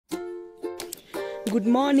Good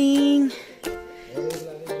morning.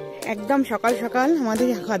 একদম সকাল সকাল আমাদের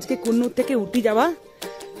আজকে কুন্নুর থেকে উটি যাওয়া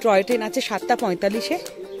টয় ট্রেন আছে 7:45-এ।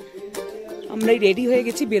 আমরাই রেডি হয়ে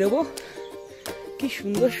গেছি, বেরোবো। কি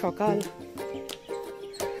সুন্দর সকাল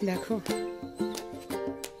দেখো।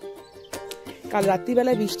 কাল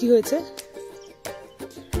রাত্রিবেলায় বৃষ্টি হয়েছে।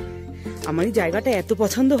 আমার এই জায়গাটা এত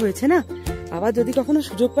পছন্দ হয়েছে না, আবার যদি কখনো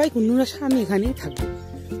সুযোগ পাই কুন্নুর আসা আমি এখানেই থাকবো।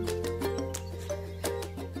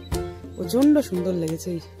 প্রচন্ড সুন্দর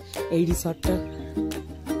লেগেছে এই রিসর্টটা।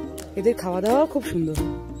 এদের খাওয়া দাওয়া খুব সুন্দর।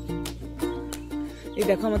 এই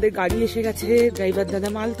দেখো আমাদের গাড়ি এসে গেছে, ড্রাইভার দাদা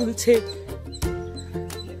মাল তুলছে।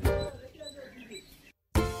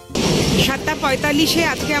 7:45-এ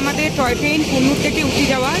আজকে আমাদের টয় ট্রেন কুন্নুর থেকে উটি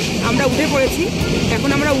যাওয়ার। আমরা উঠে পড়েছি, এখন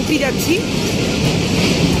আমরা উটি যাচ্ছি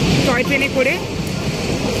টয় ট্রেনে করে।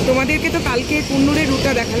 তোমাদেরকে তো কালকে কুন্নুরের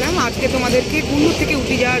রুটটা দেখালাম, আজকে তোমাদেরকে কুন্নুর থেকে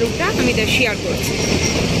উটি যাওয়ার রুটটা আমি শেয়ার করছি।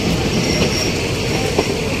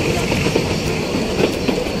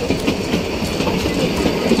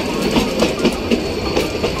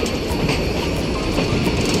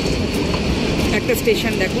 একটা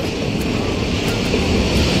স্টেশন দেখো,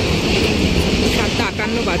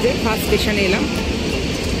 7:58 বাজে। ফার্স্ট স্টেশনে এলাম।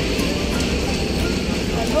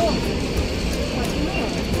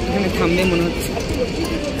 এখানে থামবে মনে হচ্ছে,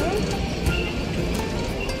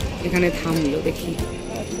 এখানে থামলো দেখি।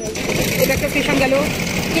 এটা একটা স্টেশন গেল,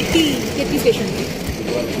 কেটি স্টেশন।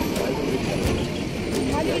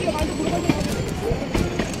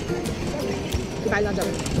 বাইরে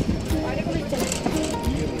যাবে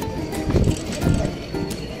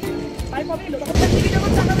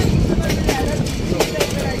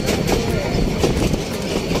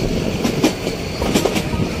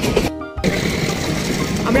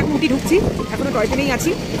আমরা এখন উটি ঢুকছি, এখনো টয় ট্রেনেই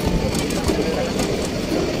আছি।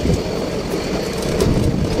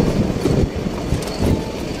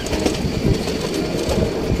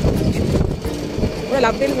 ওরা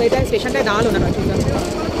লাভ দেন এটা স্টেশনটায় দাঁড়ালো না।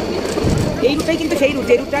 এই রুটটাই কিন্তু সেই রুট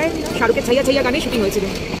যে রুটটায় শাহরুখের ছাইয়া ছাইয়া গানে শুটিং হয়েছিল।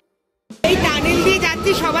 এই টানেল দিয়ে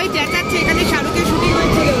যাচ্ছি, সবাই চেঁচাচ্ছে এখানে শাহরুখের শুটিং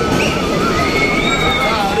হয়েছিল।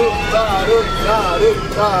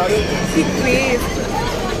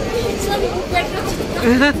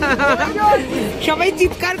 সবাই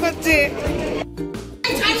চিৎকার করছে।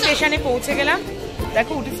 স্টেশনে পৌঁছে গেলাম।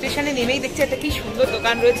 দেখো উটি স্টেশনে নেমেই দেখছি একটা কি সুন্দর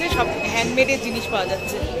দোকান রয়েছে, সব হ্যান্ডমেডের জিনিস পাওয়া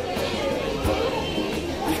যাচ্ছে।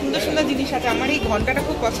 সুন্দর সুন্দর জিনিস আছে। আমার এই ঘন্টাটা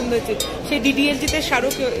খুব পছন্দ হয়েছে, সেই ডিডিএলজিতে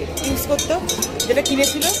শাহরুখ ইউজ করতো, যেটা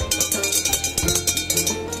কিনেছিল।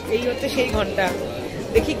 এই হচ্ছে সেই ঘন্টা,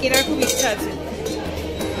 দেখি কেনার খুব ইচ্ছা আছে।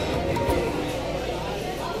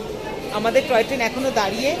 আমাদের টয় ট্রেন এখনো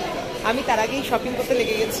দাঁড়িয়ে, আমি তার আগেই শপিং করতে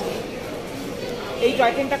লেগে গেছি। এই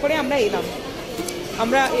টয় ট্রেনটা করে আমরা এলাম।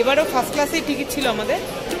 আমরা এবারও ফার্স্ট ক্লাসের টিকিট ছিল আমাদের।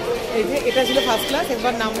 এই যে এটা ছিল ফার্স্ট ক্লাস।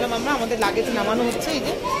 এবার নামলাম আমরা, আমাদের লাগেজ নামানো হচ্ছে। এই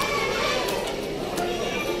যে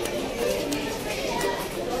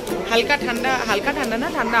হালকা ঠান্ডা না,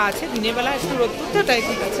 ঠান্ডা আছে। দিনের বেলা একটু রোদ্দুর তো, তাই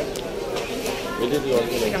ঠিক আছে।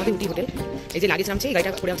 আমাদের উটি হোটেল। এই যে লাগেজ নামছে, এই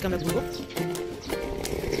গাড়িটা করে আজকে আমরা ঘুরবো।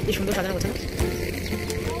 এই সুন্দর সাজানো গোছানো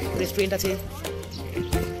রেস্টুরেন্ট আছে।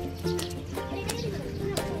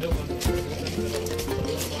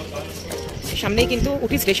 সামনেই কিন্তু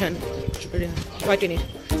উটি স্টেশন টয় ট্রেনের।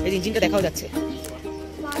 এই ইঞ্জিনটা দেখাও যাচ্ছে।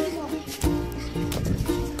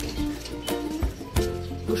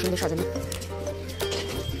 খুব সুন্দর সাজানো।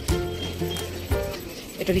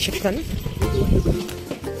 এটা রিসেপশন।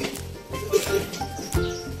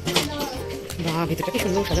 বাহ, ভেতরটা কি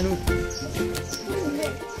সুন্দর সাজানো।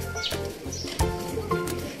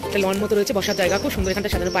 একটা লন মতো রয়েছে, বসার জায়গা খুব সুন্দর।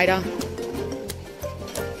 এখানটা সাজানো পায়রা।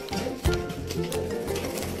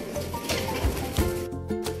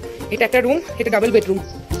 এটা একটা রুম, এটা ডাবল বেডরুম।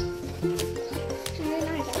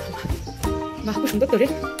 বাহ, খুব সুন্দর তো রে।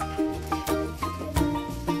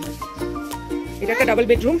 এটা একটা ডাবল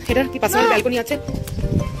বেডরুম। এটা কি পাশাপাশি ব্যালকনি আছে।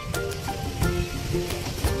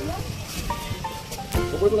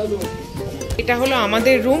 এটা হলো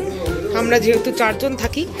আমাদের রুম। আমরা যেহেতু 4 জন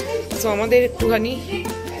থাকি, তো আমাদের একটুখানি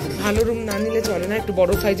ভালো রুম না নিলে চলে না, একটু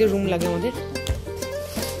বড় সাইজের রুম লাগে আমাদের।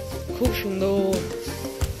 খুব সুন্দর।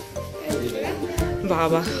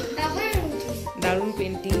 বাবা, দারুণ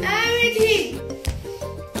পেন্টিং।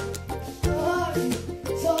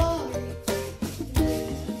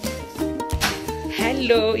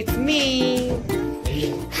 Hello, it's me.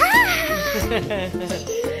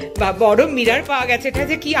 বা বড় মিরার পাওয়া গেছে, এটা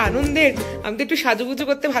যে কি আনন্দের। আমি তো একটু সাজুগুজু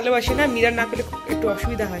করতে ভালোবাসি না, মিরার না পেলে একটু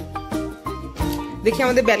অসুবিধা হয়। দেখি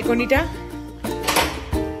আমাদের ব্যালকনিটা।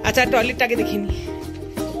 আচ্ছা, টয়লেটটাকে দেখিনি।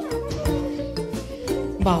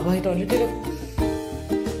 বাবা, এই টয়লেটের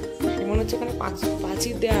মনে হচ্ছে এখানে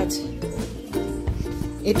পাঁচির দেওয়া আছে।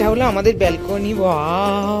 এটা হলো আমাদের ব্যালকনি।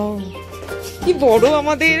 ওয়াও, কি বড়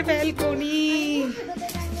আমাদের ব্যালকনি,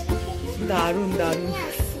 দারুণ দারুণ।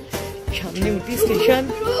 সামনে উটি স্টেশন,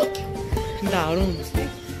 দারুণ।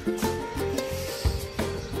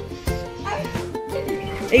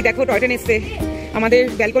 এই দেখো টয় ট্রেন এসছে আমাদের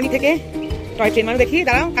ব্যালকনি থেকে। টয় ট্রেন মানে দেখি,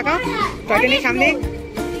 দাঁড়াও কাকা, টয় ট্রেনের সামনে।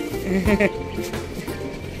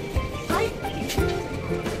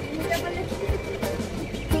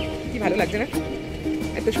 কি ভালো লাগছে না,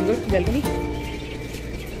 এত সুন্দর ব্যালকনি।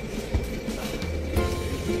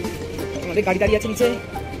 আমাদের গাড়ি দাঁড়িয়ে আছে নিচে,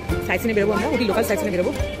 সাইকেলে বেরোবো আমরা, ওটি লোকাল সাইকেলে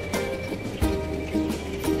বেরোবো।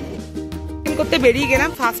 করতে বেরিয়ে গেলাম।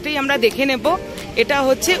 ফার্স্টেই আমরা দেখে নেব, এটা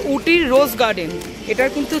হচ্ছে উটির রোজ গার্ডেন। এটার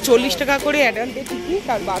কিন্তু 40 টাকা করে অ্যাডাল্টের টিকিট,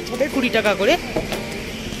 আর বাচ্চাদের 20 টাকা করে।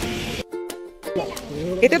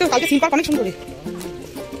 এতে তো কালকে সিম্পল অনেক সুন্দর,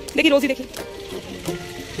 দেখি রোজই দেখি।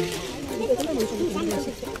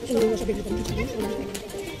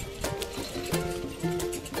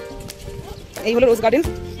 এই হলো রোজ গার্ডেন,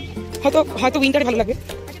 হয়তো উইন্টারে ভালো লাগবে।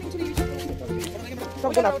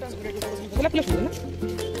 সব গোলাপ, গোলাপ ফুল সুন্দর না?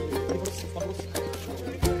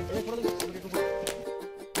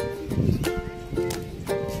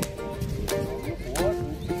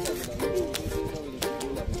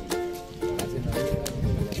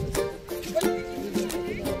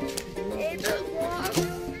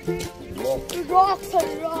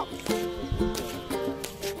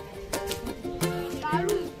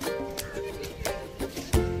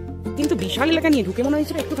 কিন্তু বিশাল এলাকা নিয়ে ঢুকে মনে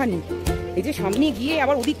হয়েছিল একটুখানি। এই যে সামনে গিয়ে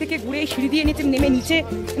আবার ওদিক থেকে ঘুরে সিঁড়ি দিয়ে নেমে নিচে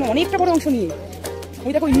অনেকটা বড় অংশ নিয়ে।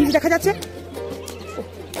 ওই দেখো নিচ দেখা যাচ্ছে,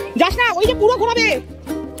 যাস না, ওই যে পুরো ঘোরাবে,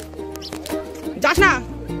 যাস না,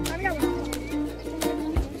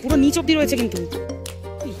 পুরো নিচ অব্দি রয়েছে কিন্তু।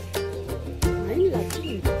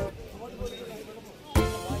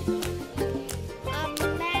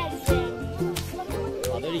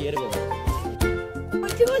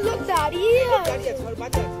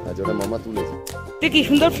 কি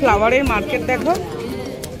সুন্দর ফ্লাওয়ারের মার্কেট দেখো,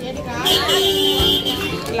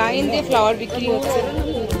 লাইন দিয়ে ফ্লাওয়ার বিক্রি হচ্ছে।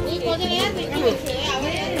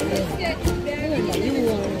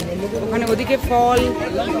 ওখানে ওদিকে ফল।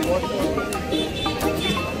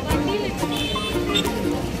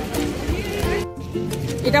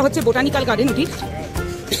 এটা হচ্ছে বোটানিক্যাল গার্ডেন উটি।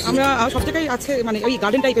 আমরা সব জায়গায় আছে মানে ওই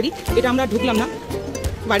গার্ডেন টাইপেরই, এটা আমরা ঢুকলাম না,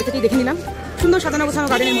 বাড়ি থেকেই দেখে নিলাম। সুন্দর সাজানো গোছানো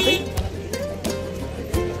গার্ডেনের মতোই,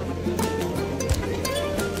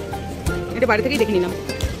 এটা বাড়ি থেকেই দেখে নিলাম।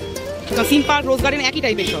 সিম পার্ক, রোজ গার্ডেন একই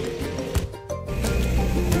টাইপের সব।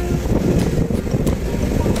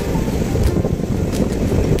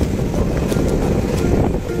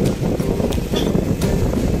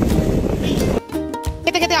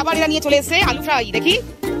 খেতে খেতে আবার এরা নিয়ে চলে এসছে আলু ফ্রাই, দেখি।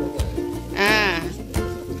 হ্যাঁ,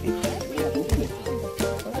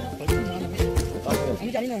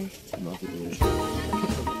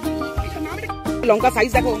 লঙ্কা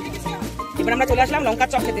সাইজ দেখো। এবার আমরা চলে আসলাম লঙ্কার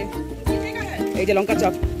চপ খেতে। এই যে লঙ্কার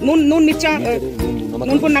চপ, নুন মির্চা,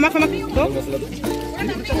 নুন নামাক ফামাক তো।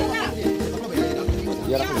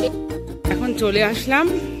 এখন চলে আসলাম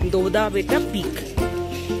দোদা বেটা পিক।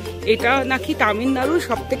 এটা নাকি তামিলনাড়ুর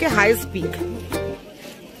সব থেকে হাইস্ট পিক।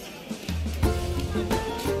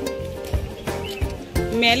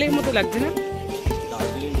 মেলের মতো লাগছে না?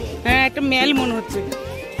 হ্যাঁ, একটা মেল মনে হচ্ছে।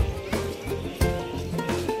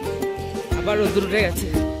 আবার রোদ্দুর উঠে গেছে।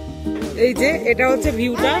 এই যে এটা হচ্ছে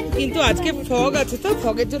ভিউটা, কিন্তু আজকে ফগ আছে তো,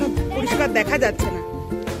 ফগের জন্য পরিষ্কার দেখা যাচ্ছে না।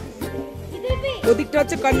 ওদিকটা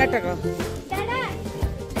হচ্ছে কর্ণাটকা।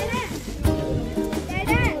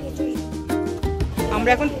 আমরা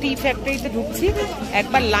এখন টি ফ্যাক্টরিতে ঢুকছি,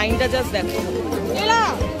 একবার লাইনটা জাস্ট দেখো।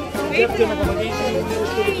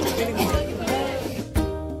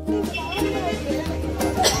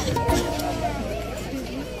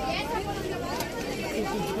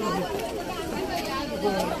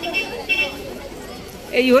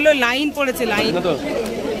 এই হলো লাইন পড়েছে, লাইন।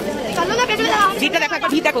 ভিড়টা দেখো, একটা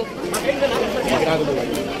ভিড় দেখো।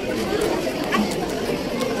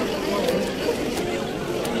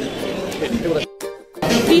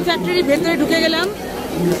 টি ফ্যাক্টরির ভেতরে ঢুকে গেলাম।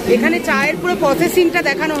 এখানে চায়ের পুরো প্রসেসিংটা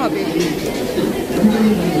দেখানো হবে।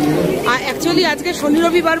 আর অ্যাকচুয়ালি আজকে শনি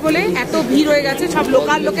রবিবার বলে এত ভিড় হয়ে গেছে, সব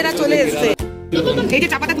লোকাল লোকেরা চলে এসছে। এই যে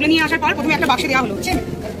চা পাতা তুলে নিয়ে আসার পর প্রথমে একটা বাক্সে দেওয়া হলো।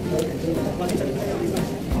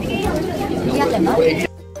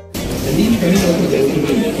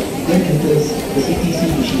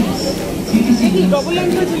 ডবল লাইন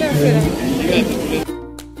করে চলে আসছে।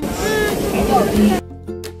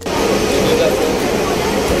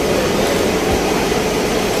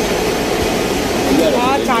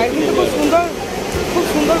 চায়ের কিন্তু খুব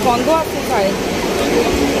সুন্দর গন্ধ আসছে চায়ের।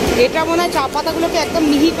 এটা মনে হয় চা পাতাগুলোকে একদম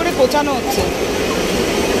মিহি করে কোচানো হচ্ছে।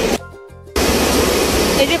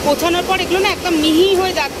 যে পৌঁছানোর পর এগুলো না একদম মিহি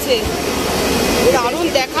হয়ে যাচ্ছে, দারুণ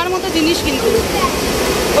দেখার মতো জিনিস, কিন্তু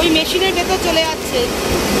ওই মেশিনের ভেতর চলে যাচ্ছে।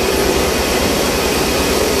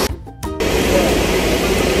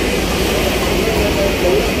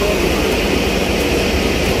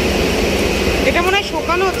 এটা মনে হয়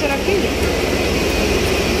শোকানো হচ্ছে নাকি?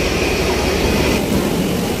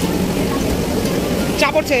 চা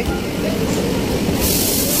পড়ছে,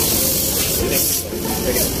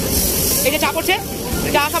 এই যে চা পড়ছে,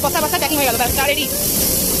 চা সব বস্তা বস্তা প্যাকিং হয়ে গেল, চা রেডি।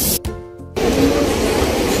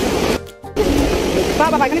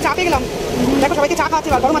 বাবা এখানে চা পেয়ে গেলাম, দেখো সবাইকে চা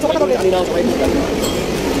খাওয়াচ্ছে, গরম আছে,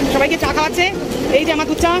 সবাইকে চা খাওয়াচ্ছে। এই যে আমার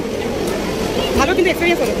দুধ চা, ভালো কিন্তু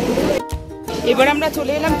এক্সপিরিয়েন্স হলো। এবার আমরা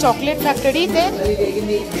চলে এলাম চকলেট ফ্যাক্টরিতে,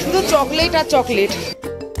 শুধু চকলেট আর চকলেট।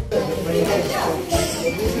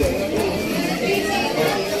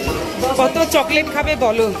 কত চকলেট খাবে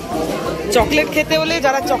বলো? চকলেট খেতে হলে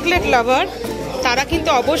যারা চকলেট লাভার তারা কিন্তু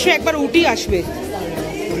অবশ্যই একবার উটি আসবে।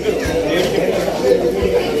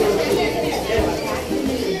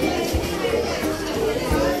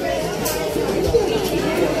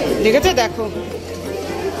 দেখেছো, দেখো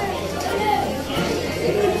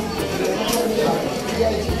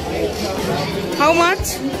how much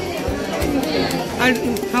R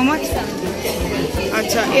how much.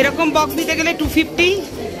 আচ্ছা, এরকম বক্স নিতে গেলে 250,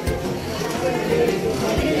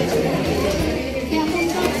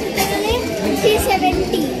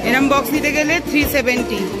 এরকম বক্স নিতে গেলে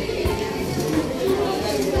 370।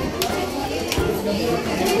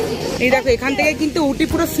 এই দেখো, এখান থেকে কিন্তু উটি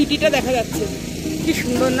পুরো সিটিটা দেখা যাচ্ছে, কি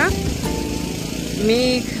সুন্দর না?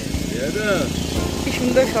 মেঘ, কি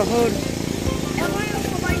সুন্দর শহর।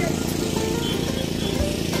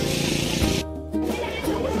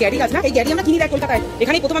 গ্যারি গাছ না, এই গ্যারি আমরা কিনি দেখ কলকাতায়,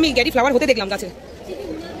 এখানেই প্রথম আমি গ্যারি ফ্লাওয়ার হতে দেখলাম গাছে।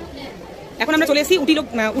 এখন আমরা চলে এসেছি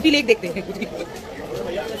উটি লেক দেখতে।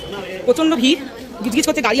 প্রচন্ড ভিড়, গিজগিজ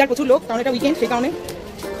করছে গাড়ি আর প্রচুর লোক, কারণ এটা উইকেন্ড, সেই কারণে।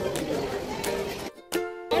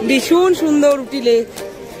 ভীষণ সুন্দর উটি লেক,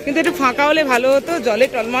 কিন্তু একটু ফাঁকা হলে ভালো হতো, জলে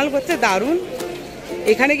টলমল করছে, দারুণ।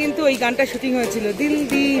 এখানে কিন্তু ওই গানটা শুটিং হয়েছিল, দিল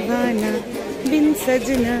দিওয়ানা বিন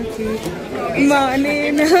সजना কি মানে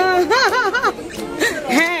না।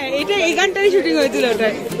 হ্যাঁ, এটা এই গানটাই শুটিং হয়েছিল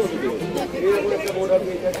ওটাই।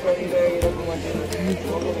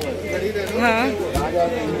 হ্যাঁ,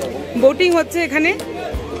 বোটিং হচ্ছে এখানে,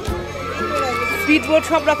 স্পিড বোট,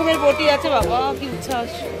 সব রকমের বোটই আছে। বাবা কি উচ্ছ্বাস,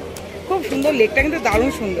 খুব সুন্দর লেকটা, কিন্তু দারুণ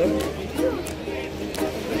সুন্দর।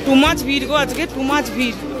 টু মাচ ভিড় গো আজকে, টু মাচ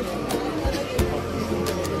ভিড়।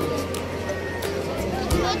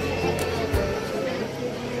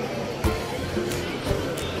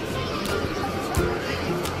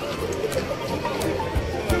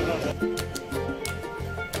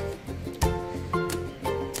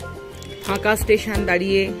 ফাঁকা স্টেশন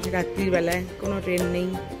দাঁড়িয়ে, রাত্রির বেলায় কোনো ট্রেন নেই,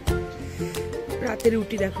 রাতের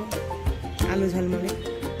উটি দেখো আলো ঝলমলে।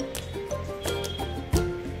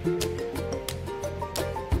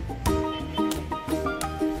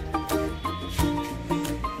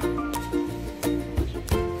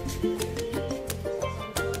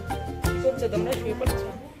 তোমরা শুয়ে পড়ছো?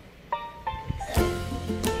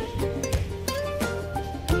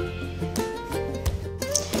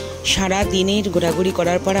 সারা দিনের ঘোরাঘুরি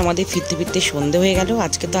করার পর আমাদের ফিরতে ফিরতে সন্ধে হয়ে গেল।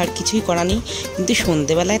 আজকে তো আর কিছুই করা নেই, কিন্তু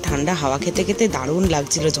সন্ধেবেলায় ঠান্ডা হাওয়া খেতে খেতে দারুণ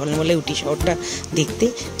লাগছিল ঝলমলে উটি শহরটা দেখতে।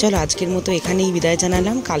 চলো আজকের মতো এখানেই বিদায়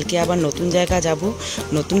জানালাম, কালকে আবার নতুন জায়গা যাব,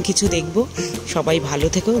 নতুন কিছু দেখব। সবাই ভালো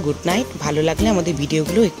থেকো, গুড নাইট। ভালো লাগলে আমাদের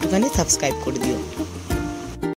ভিডিওগুলো একটুখানি সাবস্ক্রাইব করে দিও।